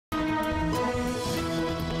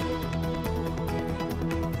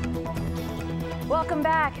Welcome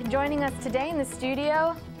back. Joining us today in the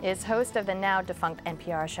studio is host of the now defunct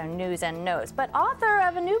NPR show News and Notes, but author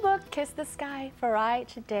of a new book, Kiss the Sky, Farai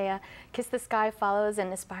Chedeya. Kiss the Sky follows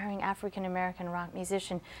an aspiring African-American rock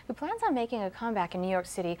musician who plans on making a comeback in New York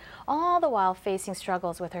City, all the while facing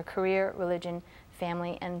struggles with her career, religion,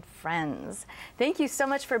 family, and friends. Thank you so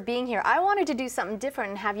much for being here. I wanted to do something different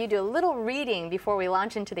and have you do a little reading before we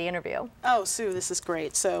launch into the interview. Oh, Sue, this is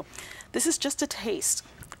great. So this is just a taste.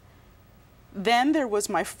 Then there was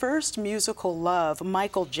my first musical love,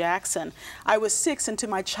 Michael Jackson. I was 6, and to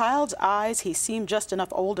my child's eyes, he seemed just enough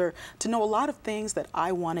older to know a lot of things that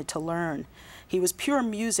I wanted to learn. He was pure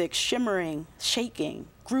music, shimmering, shaking,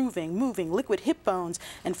 grooving, moving, liquid hip bones,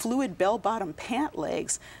 and fluid bell-bottom pant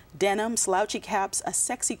legs, denim, slouchy caps, a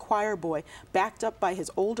sexy choir boy backed up by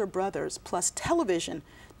his older brothers, plus television,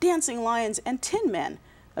 dancing lions, and tin men.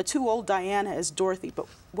 A too old Diana as Dorothy, but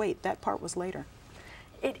wait, that part was later.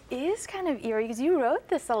 It is kind of eerie because you wrote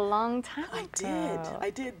this a long time ago.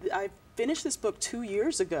 I did. I finished this book 2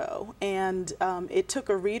 years ago, and it took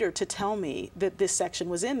a reader to tell me that this section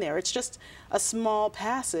was in there. It's just a small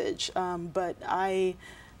passage, but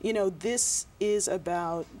you know, this is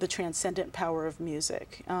about the transcendent power of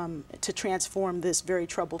music to transform this very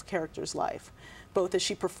troubled character's life, both as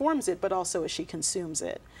she performs it, but also as she consumes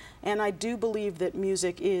it. And I do believe that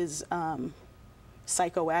music is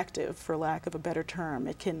psychoactive, for lack of a better term.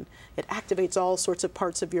 It activates all sorts of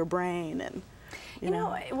parts of your brain, and you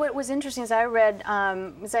know what was interesting is I read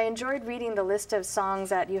is I enjoyed reading the list of songs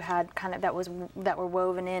that you had that were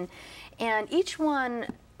woven in, and each one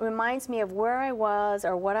reminds me of where I was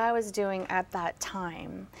or what I was doing at that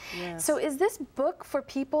time. Yes. So is this book for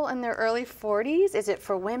people in their early 40s? Is it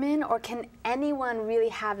for women, or can anyone really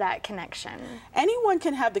have that connection? Anyone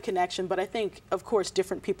can have the connection, but I think, of course,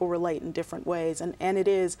 different people relate in different ways. And it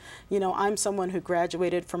is, you know, I'm someone who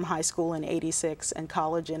graduated from high school in '86 and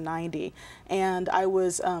college in '90. And I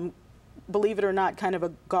was, believe it or not, kind of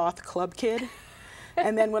a goth club kid.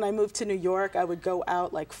 And then when I moved to New York, I would go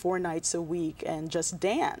out like 4 nights a week and just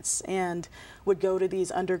dance, and would go to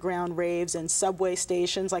these underground raves and subway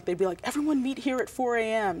stations. Like, they'd be like, everyone meet here at 4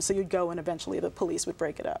 a.m. So you'd go, and eventually the police would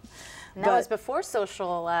break it up. And that was before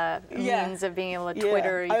social means of being able to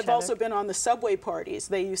Twitter each other. I've also been on the subway parties.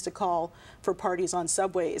 They used to call for parties on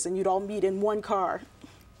subways, and you'd all meet in one car.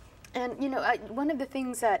 And you know, one of the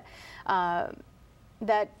things that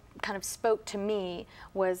that kind of spoke to me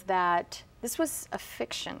was that this was a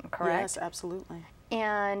fiction, correct? Yes, absolutely.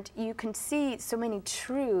 And you can see so many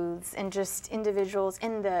truths in just individuals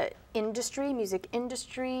in the industry, music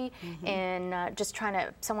industry, and just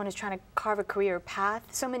someone who's trying to carve a career path.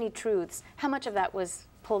 So many truths. How much of that was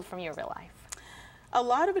pulled from your real life? A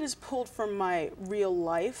lot of it is pulled from my real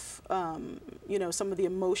life, you know, some of the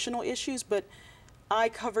emotional issues, but I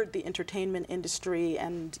covered the entertainment industry,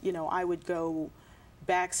 and, you know, I would go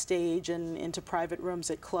backstage and into private rooms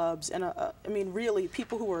at clubs, and I mean, really,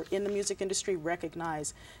 people who are in the music industry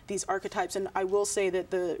recognize these archetypes. And I will say that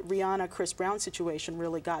the Rihanna-Chris Brown situation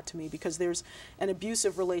really got to me, because there's an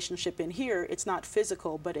abusive relationship in here. It's not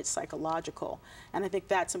physical, but it's psychological, and I think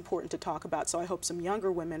that's important to talk about. So I hope some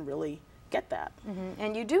younger women really get that.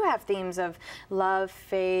 And you do have themes of love,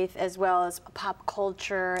 faith, as well as pop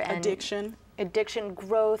culture and addiction,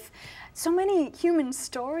 growth. So many human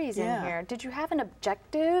stories in here. Did you have an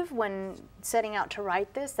objective when setting out to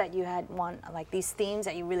write this, that you had like these themes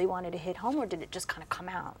that you really wanted to hit home, or did it just kind of come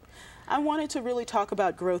out? I wanted to really talk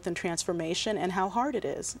about growth and transformation and how hard it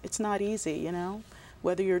is. It's not easy, you know,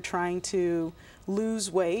 whether you're trying to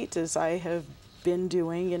lose weight, as I have been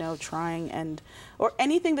doing, you know, or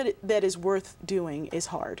anything that is worth doing is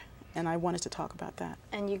hard. And I wanted to talk about that.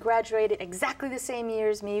 And you graduated exactly the same year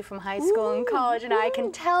as me from high school and college, and I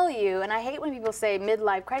can tell you, and I hate when people say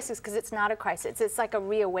midlife crisis, because it's not a crisis, it's like a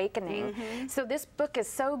reawakening. So this book is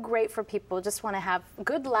so great for people who just want to have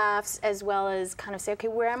good laughs, as well as kind of say, okay,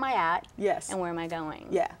 where am I at? Yes. And where am I going?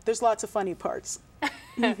 Yeah, there's lots of funny parts.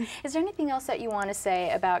 Is there anything else that you want to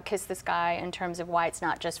say about Kiss the Sky in terms of why it's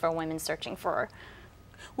not just for women searching for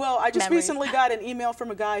Well, I just memories? recently got an email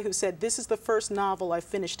from a guy who said, this is the first novel I've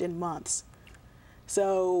finished in months.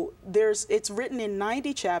 So it's written in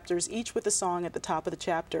 90 chapters, each with a song at the top of the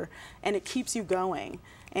chapter, and it keeps you going.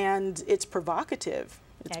 And it's provocative.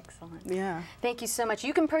 Excellent. Yeah. Thank you so much.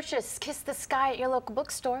 You can purchase Kiss the Sky at your local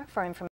bookstore. For information